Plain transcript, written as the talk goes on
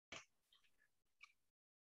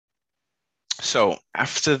So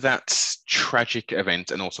after that tragic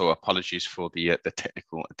event, and also apologies for the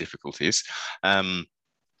technical difficulties, um,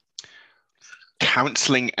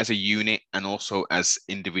 counseling as a unit and also as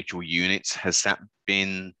individual units, has that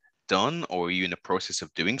been done, or are you in the process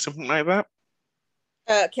of doing something like that?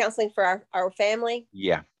 Counseling for our family,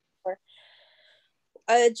 Yeah. or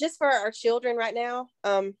just for our children right now.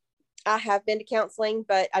 I have been to counseling,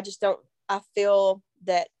 but I just don't. I feel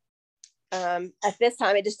that at this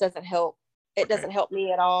time it just doesn't help. It Okay. doesn't help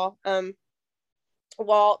me at all.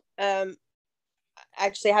 Walt,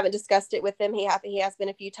 actually, I haven't discussed it with him. He has been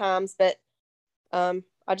a few times, but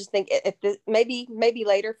I just think maybe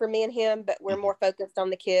later for me and him, but we're Mhm. more focused on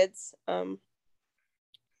the kids.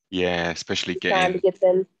 Yeah, especially Trying to getting get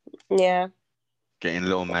them. Yeah. getting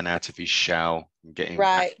little man out of his shell, and getting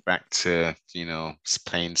back Right. back to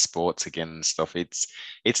playing sports again and stuff.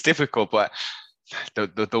 It's difficult, but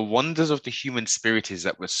the wonders of the human spirit is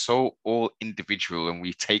that we're so all individual, and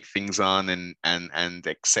we take things on and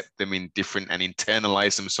accept them in different and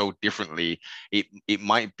internalize them so differently. It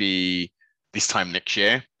might be this time next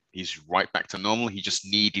year he's right back to normal. He just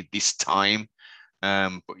needed this time.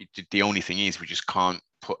 But the only thing is we just can't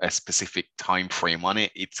put a specific time frame on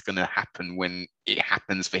it. It's gonna happen when it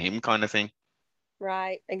happens for him, kind of thing.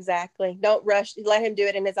 Right. Exactly. Don't rush. Let him do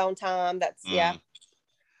it in his own time. That's yeah. Mm,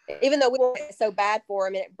 Even though we want it so bad for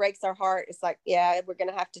him and it breaks our heart, it's like, yeah, we're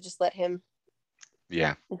gonna have to just let him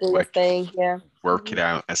yeah, do his work thing. Yeah. work it Mhm.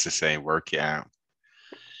 out, as they say, work it out.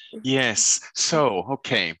 Yes. So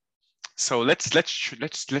okay. So let's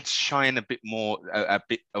shine a bit more a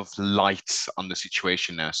bit of light on the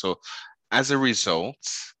situation now. So as a result,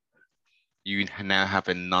 you now have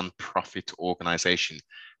a non-profit organization.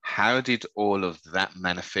 How did all of that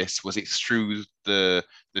manifest? Was it through the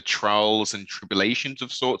trials and tribulations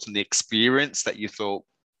of sorts and the experience that you thought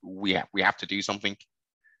we have to do something?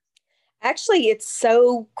 Actually, it's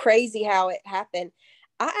so crazy how it happened.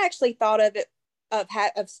 I actually thought of it of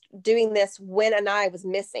doing this when Anaya was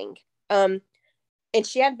missing. And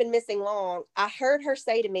she hadn't been missing long. I heard her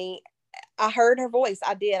say to me, I heard her voice.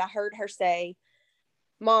 I did. I heard her say,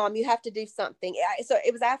 "Mom, you have to do something." So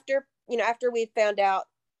it was after we had found out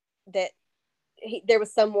that there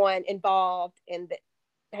was someone involved and that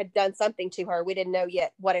had done something to her. We didn't know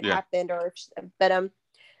yet what had Yeah. happened, but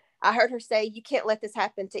I heard her say, "You can't let this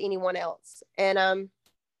happen to anyone else." And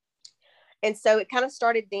so it kind of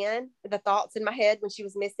started then. The thoughts in my head when she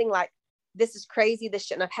was missing, like, this is crazy. This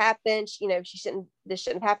shouldn't have happened. She shouldn't. This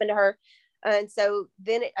shouldn't have happened to her. And so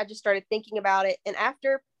then I just started thinking about it. And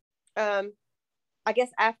um, I guess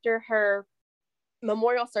after her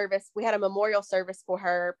memorial service, we had a memorial service for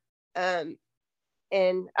her.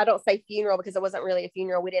 And I don't say funeral because it wasn't really a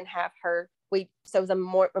funeral. We didn't have her. So it was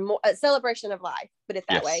a celebration of life, put it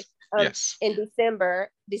that way. Yes. Yes. In December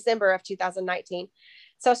of 2019.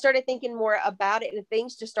 So I started thinking more about it, and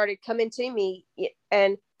things just started coming to me.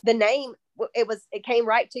 And the name, it came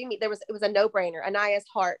right to me. It was a no brainer, Anaya's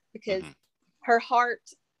Heart, because Hmm. her heart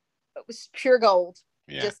was pure gold.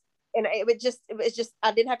 Yeah. Just and it was just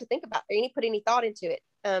I didn't have to think about it, put any thought into it.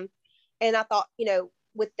 And I thought,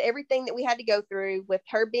 with everything that we had to go through, with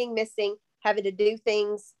her being missing, having to do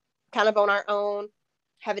things kind of on our own,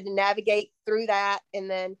 having to navigate through that, and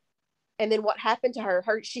then what happened to her?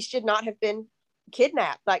 She should not have been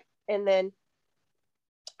kidnapped. Like, and then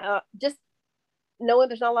just knowing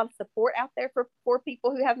there's not a lot of support out there for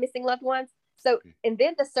people who have missing loved ones. So, and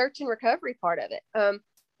then the search and recovery part of it.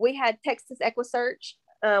 We had Texas EquiSearch,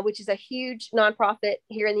 which is a huge nonprofit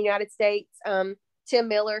here in the United States. Tim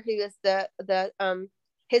Miller, who is the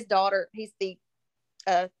his daughter, he's the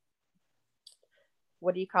uh,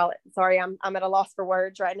 what do you call it? Sorry, I'm at a loss for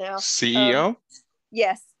words right now. CEO?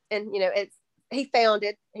 Yes, and it's he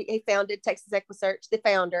founded Texas EquiSearch. The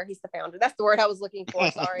founder, he's the founder. That's the word I was looking for.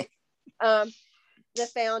 Sorry. Um, the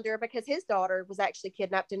founder, because his daughter was actually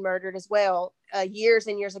kidnapped and murdered as well, years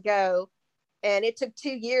and years ago, and it took 2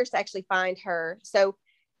 years to actually find her. So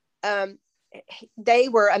um, they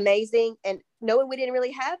were amazing, and knowing we didn't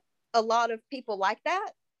really have a lot of people like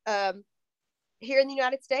that here in the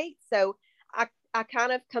United States, so I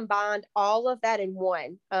kind of combined all of that in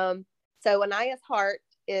one. So Anaya's Heart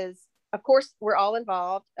is, of course, we're all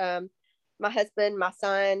involved. My husband, my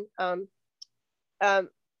son, um,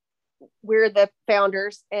 we're the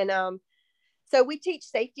founders, and so we teach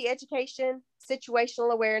safety education,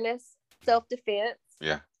 situational awareness, self defense,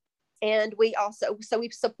 Yeah. and we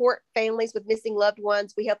support families with missing loved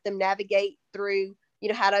ones. We help them navigate through,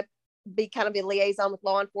 how to be kind of a liaison with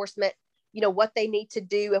law enforcement, what they need to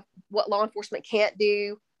do, what law enforcement can't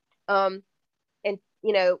do, and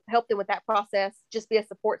help them with that process. Just be a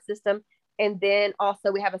support system. And then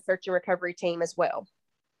also we have a search and recovery team as well.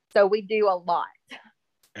 So we do a lot.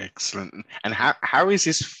 Excellent. And how is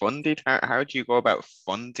this funded? How do you go about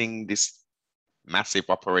funding this massive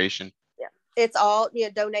operation? Yeah, it's all,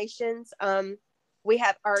 donations. We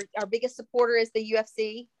have our biggest supporter is the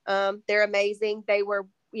UFC. They're amazing. They were,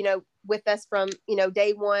 with us from,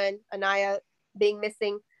 day one, Anaya being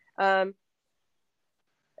missing.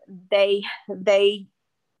 They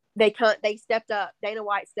stepped up. Dana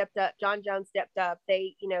White stepped up. John Jones stepped up.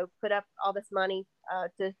 They, put up all this money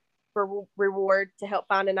for reward to help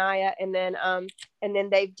find Anaya, and then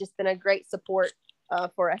they've just been a great support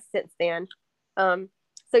for us since then. So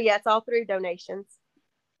yeah, it's all through donations.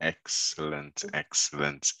 Excellent,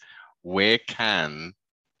 excellent. Where can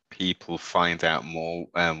people find out more?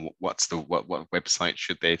 What website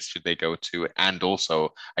should they go to? And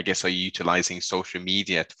also, I guess, are you utilizing social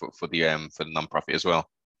media for the nonprofit as well?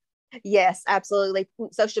 Yes, absolutely.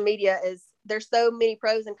 Social media there's so many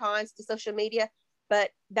pros and cons to social media, but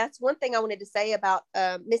that's one thing I wanted to say about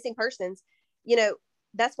missing persons.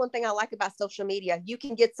 That's one thing I like about social media. You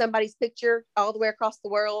can get somebody's picture all the way across the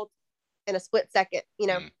world in a split second,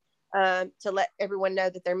 to let everyone know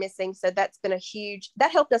that they're missing. So that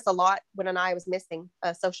helped us a lot when Anaya was missing,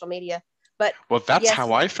 social media. But well, that's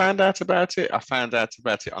how I found out about it. I found out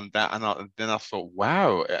about it on that, and then I thought,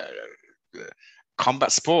 wow,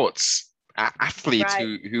 combat sports athletes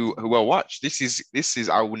right. who will watch this is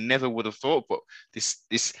I would have thought, but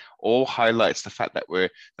this all highlights the fact that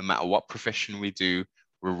no matter what profession we do,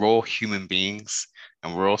 we're all human beings,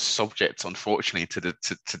 and we're all subject, unfortunately, to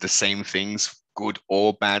the same things, good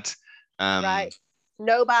or bad. Right.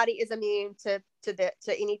 Nobody is immune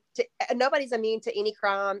nobody's immune to any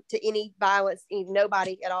crime, to any violence.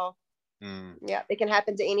 Nobody at all. Yeah, it can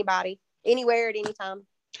happen to anybody, anywhere, at any time.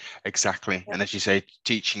 Exactly. Yeah. And as you say,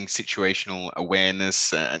 teaching situational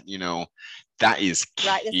awareness, that is key.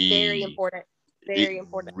 Right. That's very important. Very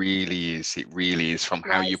important. It really is, from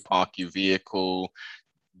how you park your vehicle,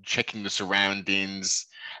 checking the surroundings.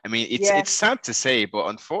 I mean, it's sad to say, but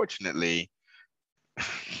unfortunately,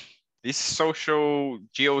 this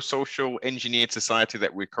geosocial engineered society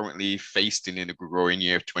that we're currently faced in the growing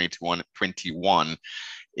year of 2021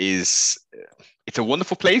 it's a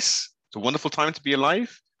wonderful place. It's a wonderful time to be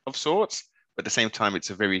alive, of sorts, but at the same time, it's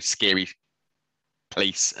a very scary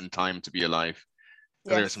place and time to be alive.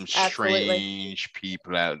 Yes, there are some strange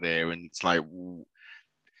people out there, and it's like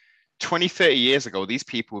 20, 30 years ago, these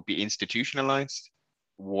people would be institutionalized.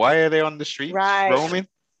 Why are they on the streets roaming?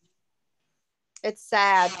 It's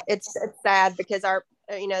sad. It's sad because our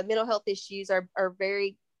mental health issues are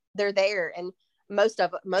they're there, and most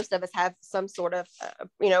of us have some sort of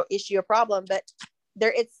issue or problem, but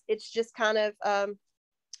it's just kind of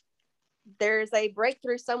there's a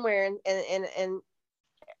breakthrough somewhere, and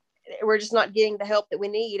we're just not getting the help that we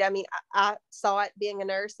need. I mean, I saw it being a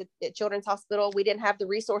nurse at Children's Hospital. We didn't have the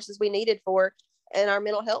resources we needed in our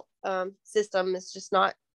mental health system. It's just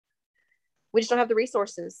not, we just don't have the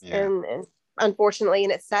resources. Yeah. And unfortunately,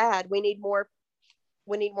 and it's sad, we need more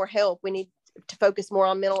help. We need to focus more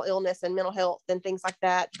on mental illness and mental health and things like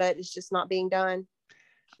that, but it's just not being done.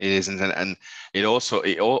 It isn't, and it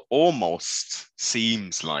almost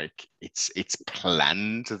seems like it's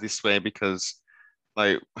planned this way, because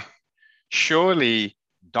like surely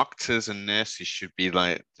doctors and nurses should be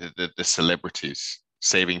like the celebrities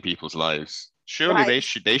saving people's lives. Surely they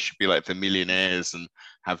should be like the millionaires and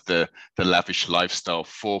have the lavish lifestyle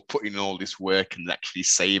for putting all this work and actually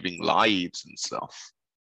saving lives and stuff.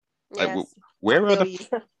 Like, yes, where are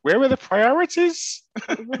the priorities?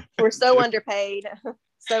 We're so underpaid.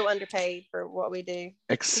 So underpaid for what we do.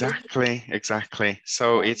 Exactly.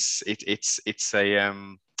 So yeah.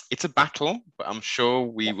 It's a battle, but I'm sure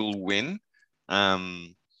we will win.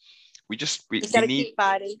 We gotta keep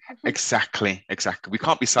fighting. Exactly. We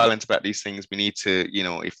can't be silent about these things. We need to,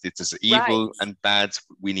 if there's evil and bad,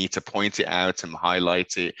 we need to point it out and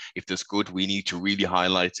highlight it. If there's good, we need to really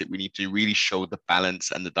highlight it. We need to really show the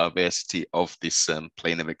balance and the diversity of this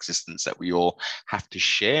plane of existence that we all have to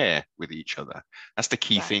share with each other. That's the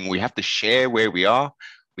key thing. We have to share where we are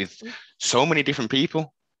with so many different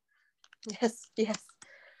people. Yes.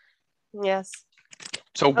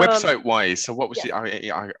 So website wise, so what was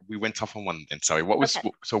we went off on one then, sorry. What was,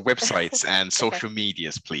 so websites and social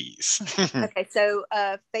medias, please. Okay, so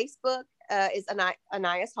Facebook is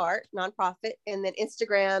Anaya's Heart nonprofit, and then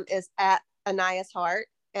Instagram is at Anaya's Heart,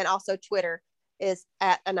 and also Twitter is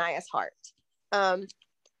at Anaya's Heart.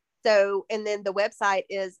 So, and then the website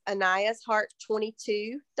is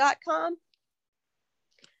anayasheart22.com,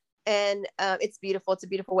 and it's beautiful. It's a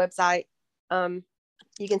beautiful website.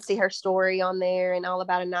 You can see her story on there and all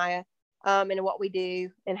about Anaya. and what we do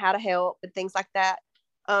and how to help and things like that.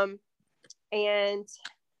 And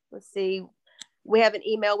let's see, we have an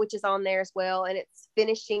email which is on there as well, and it's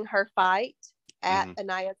finishing her fight at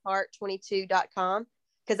anayasheart22.com,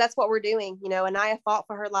 because that's what we're doing. You know, Anaya fought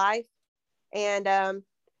for her life, and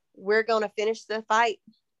we're going to finish the fight.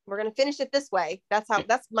 We're going to finish it this way.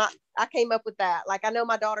 I came up with that. Like, I know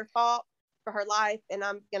my daughter fought for her life, and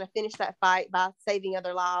I'm going to finish that fight by saving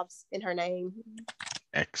other lives in her name.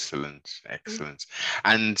 Excellent.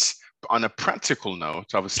 And on a practical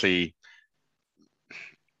note, obviously,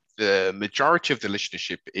 the majority of the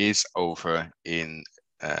listenership is over in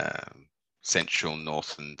Central,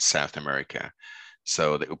 North, and South America,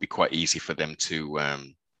 so it will be quite easy for them to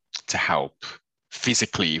help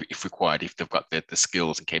physically if required, if they've got the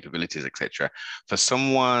skills and capabilities, etc. For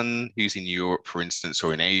someone who's in Europe, for instance,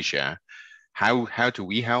 or in Asia, how do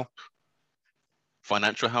we help?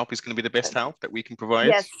 Financial help is going to be the best help that we can provide.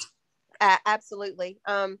 Yes, absolutely.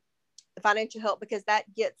 The financial help, because that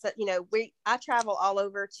gets, you know, I travel all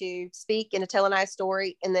over to speak and to tell a nice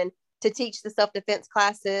story, and then to teach the self-defense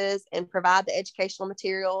classes and provide the educational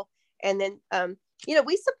material. And then, you know,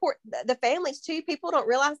 we support the families too. People don't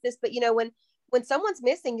realize this, but you know, when someone's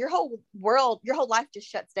missing, your whole life just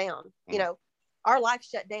shuts down. You know, our life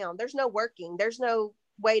shut down. There's no working. There's no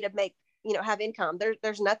way to make, you know, have income.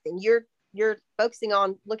 There's nothing. You're focusing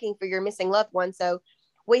on looking for your missing loved one. So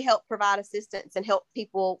we help provide assistance and help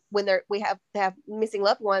people when we have missing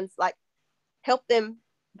loved ones, like help them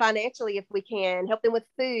financially if we can, help them with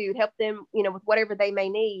food, help them, you know, with whatever they may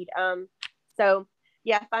need. So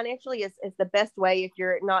yeah, financially is the best way if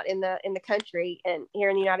you're not in the country and here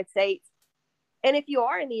in the United States. And if you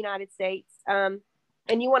are in the United States, and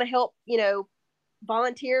you want to help, you know,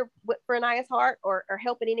 volunteer for Anaya's Heart or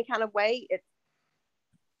help in any kind of way, it's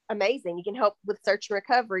amazing. You can help with search and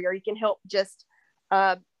recovery, or you can help just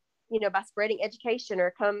you know, by spreading education,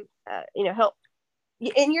 or come you know, help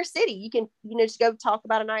in your city. You can, you know, just go talk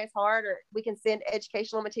about Anaya's Heart, or we can send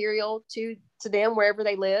educational material to them wherever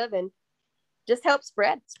they live, and just help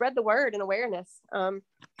spread the word and awareness.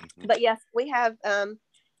 But yes, we have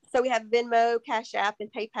so we have Venmo, Cash App, and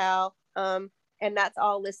PayPal, and that's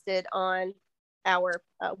all listed on our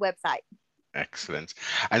website. Excellent.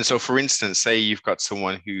 And so, for instance, say you've got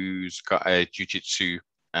someone who's got a jiu-jitsu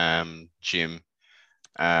gym,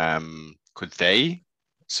 could they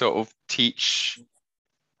sort of teach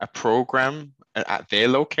a program at their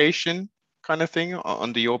location, kind of thing,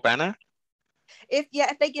 under your banner? If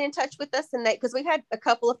they get in touch with us, and because we've had a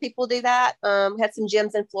couple of people do that. We had some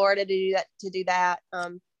gyms in Florida to do that,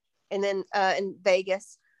 and then in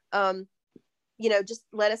Vegas. You know, just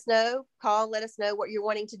let us know, let us know what you're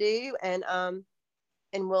wanting to do, and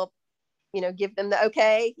we'll, you know, give them the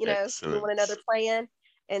okay, you know. Excellent. We want another plan.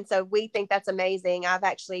 And so we think that's amazing. I've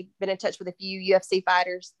actually been in touch with a few UFC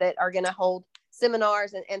fighters that are going to hold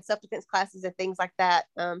seminars and self-defense classes and things like that,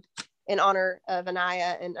 in honor of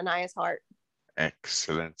Anaya and Anaya's Heart.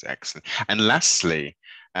 Excellent. And lastly,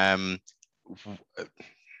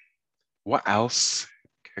 what else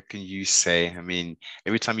can you say? I mean,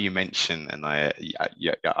 every time you mention Anaya,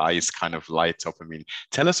 your eyes kind of light up. I mean,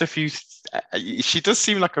 tell us a few. She does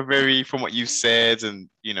seem like from what you've said, and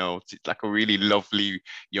you know, like a really lovely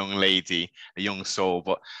young lady, a young soul.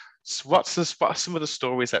 But what are some of the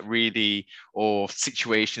stories that really, or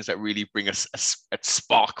situations that really bring a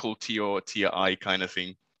sparkle to your eye, kind of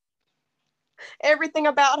thing? Everything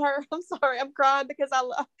about her. I'm sorry, I'm crying because I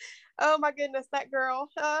love. Oh my goodness, that girl.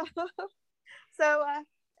 So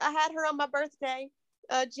I had her on my birthday,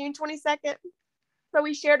 June 22nd. So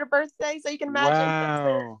we shared her birthday. So you can imagine.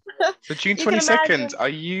 Wow. So June 22nd. Are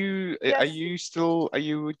you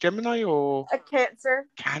a Gemini or a Cancer?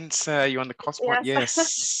 Cancer. You're on the cusp.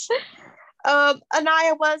 Yes.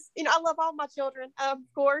 Anaya was, you know, I love all my children, of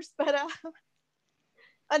course, but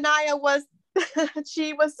Anaya was,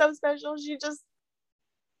 she was so special.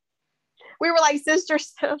 We were like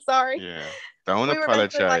sisters. I'm sorry. Yeah. Don't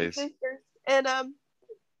apologize. Like sisters. And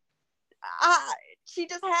she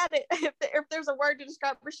just had it. If there's a word to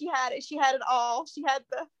describe her, she had it. She had it all. She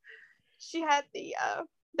had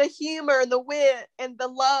the humor and the wit and the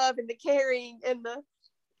love and the caring and the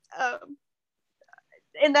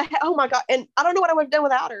oh my God. And I don't know what I would have done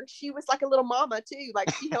without her. She was like a little mama too.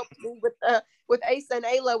 Like, she helped me with Asa and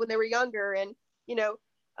Ayla when they were younger. And, you know,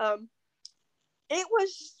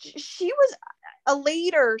 she was a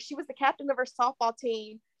leader. She was the captain of her softball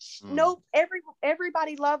team.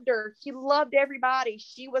 Everybody loved her. She loved everybody.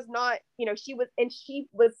 She was not, you know, she was,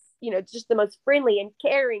 you know, just the most friendly and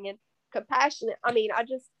caring and compassionate. I mean,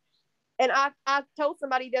 I told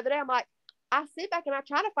somebody the other day, I'm like, I sit back and I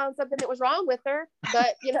try to find something that was wrong with her,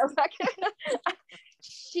 but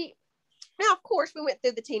she. Now, of course, we went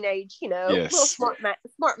through the teenage, little smart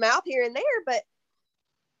mouth here and there, but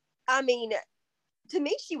I mean, to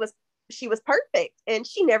me, she was perfect, and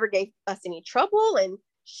she never gave us any trouble, and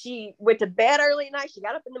she went to bed early at night. She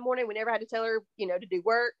got up in the morning. We never had to tell her, to do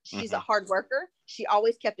work. She's a hard worker. She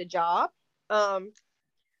always kept a job. But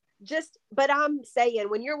I'm saying,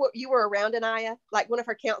 when you were around Anaya, like one of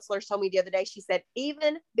her counselors told me the other day, she said,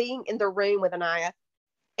 even being in the room with Anaya,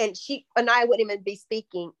 and Anaya wouldn't even be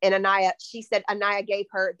speaking, and she said Anaya gave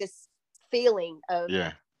her this feeling of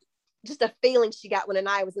just a feeling she got when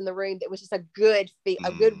Anaya was in the room that was just a good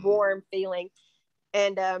warm feeling,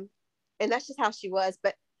 and that's just how she was.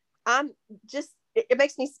 But it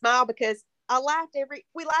makes me smile because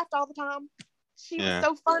we laughed all the time. She was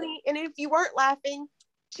so funny, and if you weren't laughing,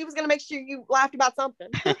 she was going to make sure you laughed about something.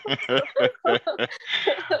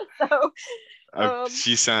 So,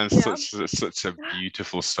 she sounds such a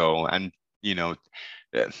beautiful soul, and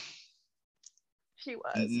she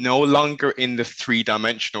was no longer in the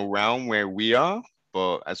 3-dimensional realm where we are,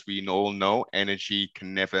 but as we all know, energy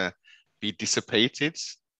can never be dissipated.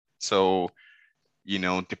 So,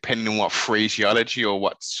 depending on what phraseology or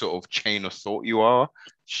what sort of chain of thought you are,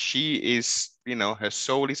 she is, her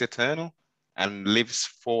soul is eternal and lives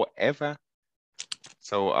forever.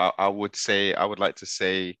 So I would like to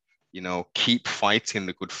say, keep fighting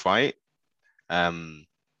the good fight.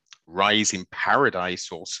 Rise in paradise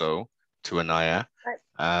also to Anaya.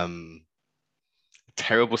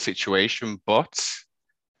 Terrible situation, but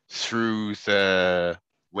through the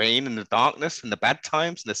rain and the darkness and the bad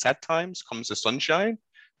times and the sad times comes the sunshine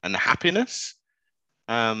and the happiness.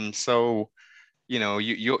 So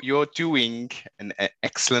you're doing an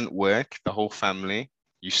excellent work, the whole family.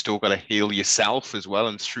 You still got to heal yourself as well,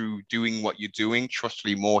 and through doing what you're doing, trust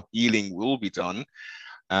me, more healing will be done.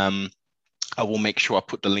 I will make sure I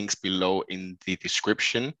put the links below in the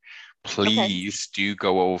description. Please do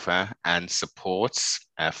go over and support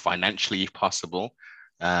financially if possible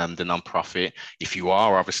the nonprofit. If you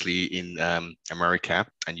are obviously in America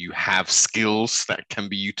and you have skills that can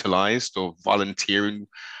be utilized or volunteering,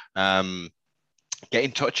 get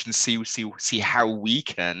in touch and see how we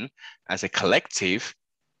can, as a collective,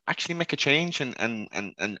 actually make a change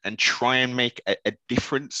and try and make a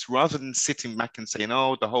difference rather than sitting back and saying,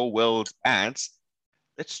 oh, the whole world's bad.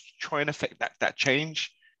 Let's try and affect that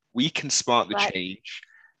change. We can spark the change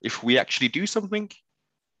if we actually do something.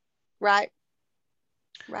 Right.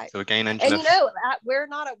 So again, Angela, and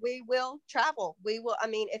we will travel. We will. I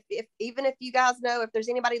mean, if even if you guys know, if there's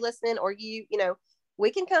anybody listening, or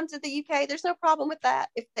we can come to the UK. There's no problem with that.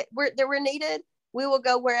 If we're needed, we will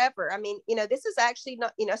go wherever. I mean, this is actually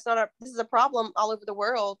not, this is a problem all over the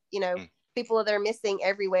world. People that are missing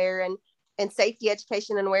everywhere, and safety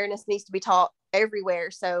education and awareness needs to be taught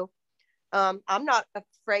everywhere. So I'm not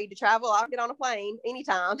afraid to travel. I'll get on a plane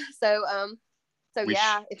anytime. So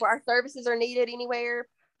if our services are needed anywhere,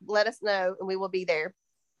 let us know and we will be there.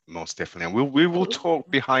 Most definitely, and we will talk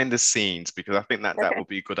behind the scenes, because I think that will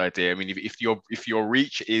be a good idea. I mean, if your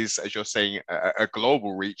reach is, as you're saying, a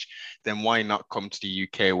global reach, then why not come to the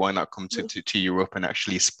UK? Why not come to Europe and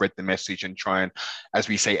actually spread the message and try and, as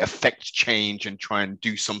we say, affect change and try and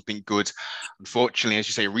do something good? Unfortunately, as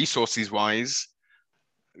you say, resources wise,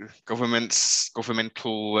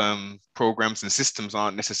 governmental programs and systems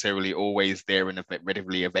aren't necessarily always there and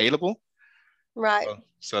readily available. Right.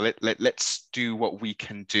 So let's do what we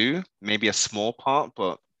can do, maybe a small part,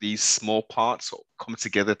 but these small parts come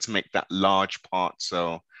together to make that large part.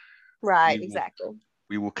 So exactly.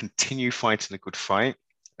 We will continue fighting a good fight.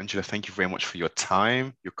 Angela, thank you very much for your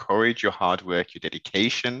time, your courage, your hard work, your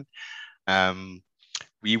dedication.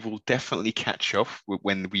 We will definitely catch up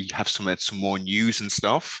when we have some more news and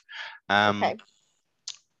stuff. As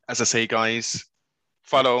I say, guys,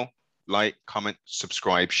 follow, like, comment,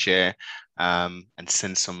 subscribe, share, and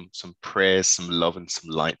send some prayers, some love, and some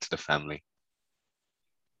light to the family.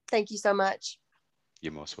 Thank you so much.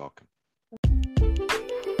 You're most welcome.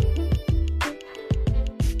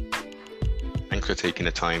 Thanks for taking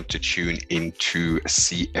the time to tune into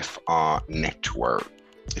CFR Network.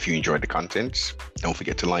 If you enjoyed the content, don't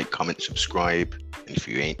forget to like, comment, subscribe. And if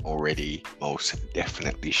you ain't already, most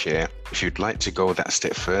definitely share. If you'd like to go that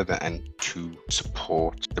step further and to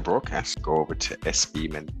support the broadcast, go over to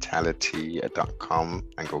sbmentality.com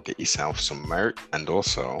and go get yourself some merch. And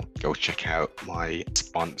also go check out my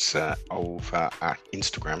sponsor over at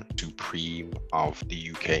Instagram, Supreme of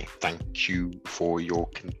the UK. Thank you for your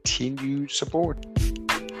continued support.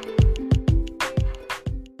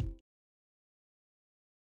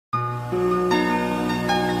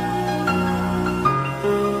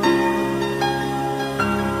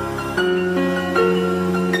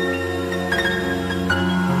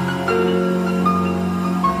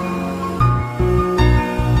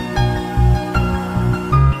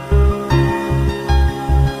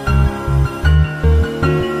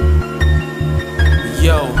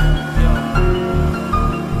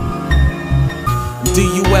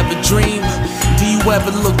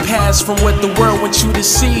 ever look past from what the world wants you to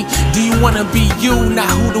see? Do you wanna be you, not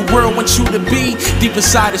who the world wants you to be? Deep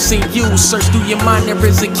inside it's in you, search through your mind, there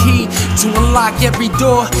is a key to unlock every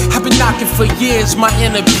door. I've been knocking for years, my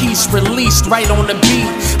inner peace released right on the beat.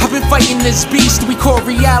 I've been fighting this beast we call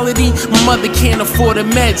reality. My mother can't afford the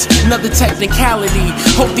meds, another technicality.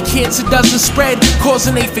 Hope the cancer doesn't spread,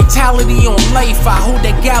 causing a fatality on life. I hold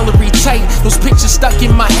that gallery tight, those pictures stuck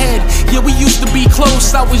in my head. Yeah, we used to be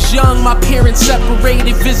close, I was young, my parents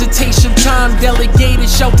separated. Visitation time, delegated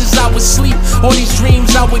shelters, I would sleep. All these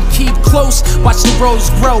dreams I would keep close. Watch the rose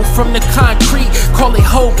grow from the concrete, call it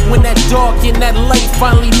hope when that dark and that light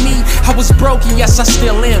finally meet. I was broken, yes I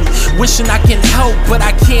still am, wishing I can help, but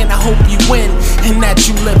I can't. I hope you win, and that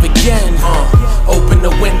you live again. Open the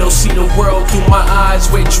window, see the world through my eyes,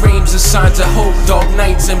 where dreams are signs of hope. Dark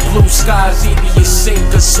nights and blue skies, either you sink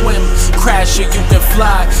or swim, crash or you can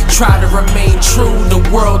fly. Try to remain true, the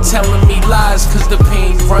world telling me lies, cause the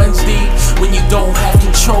pain runs deep when you don't have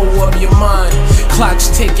control of your mind. Clock's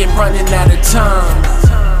ticking, running out of time.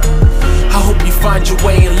 I hope you find your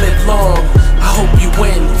way and live long. I hope you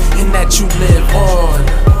win, and that you live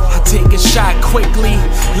on. Take a shot quickly,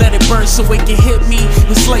 let it burn so it can hit me.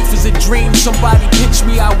 This life is a dream, somebody pitched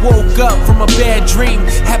me. I woke up from a bad dream,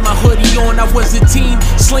 had my hoodie on, I was a teen.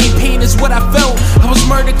 Slain pain is what I felt, I was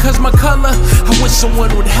murdered cause my color. I wish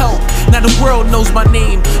someone would help, now the world knows my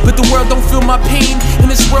name, but the world don't feel my pain. And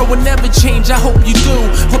this world will never change, I hope you do.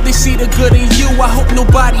 Hope they see the good in you, I hope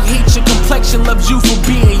nobody hates your complexion, loves you for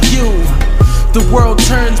being you. The world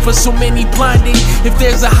turns, but so many blinded. If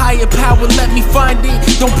there's a higher power, let me find it.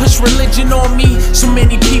 Don't push religion on me. So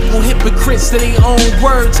many people hypocrites to their own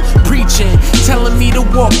words, preaching, telling me to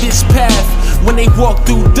walk this path when they walk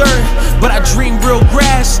through dirt. But I dream real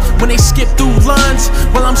grass when they skip through lines,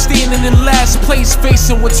 while I'm standing in last place,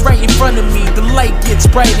 facing what's right in front of me. The light gets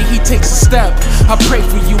brighter, he takes a step. I pray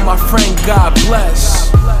for you, my friend, God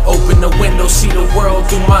bless. Open the window, see the world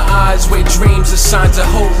through my eyes, where dreams are signs of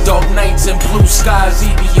hope. Dark nights and blue skies,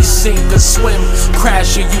 either you sink or swim,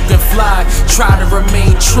 crash or you can fly. Try to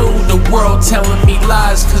remain true, the world telling me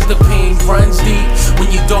lies, cause the pain runs deep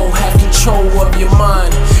when you don't have control of your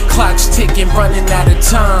mind. Clock's ticking, running out of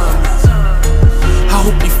time. I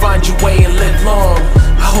hope you find your way and live long.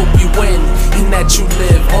 I hope you win, and that you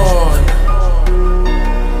live on.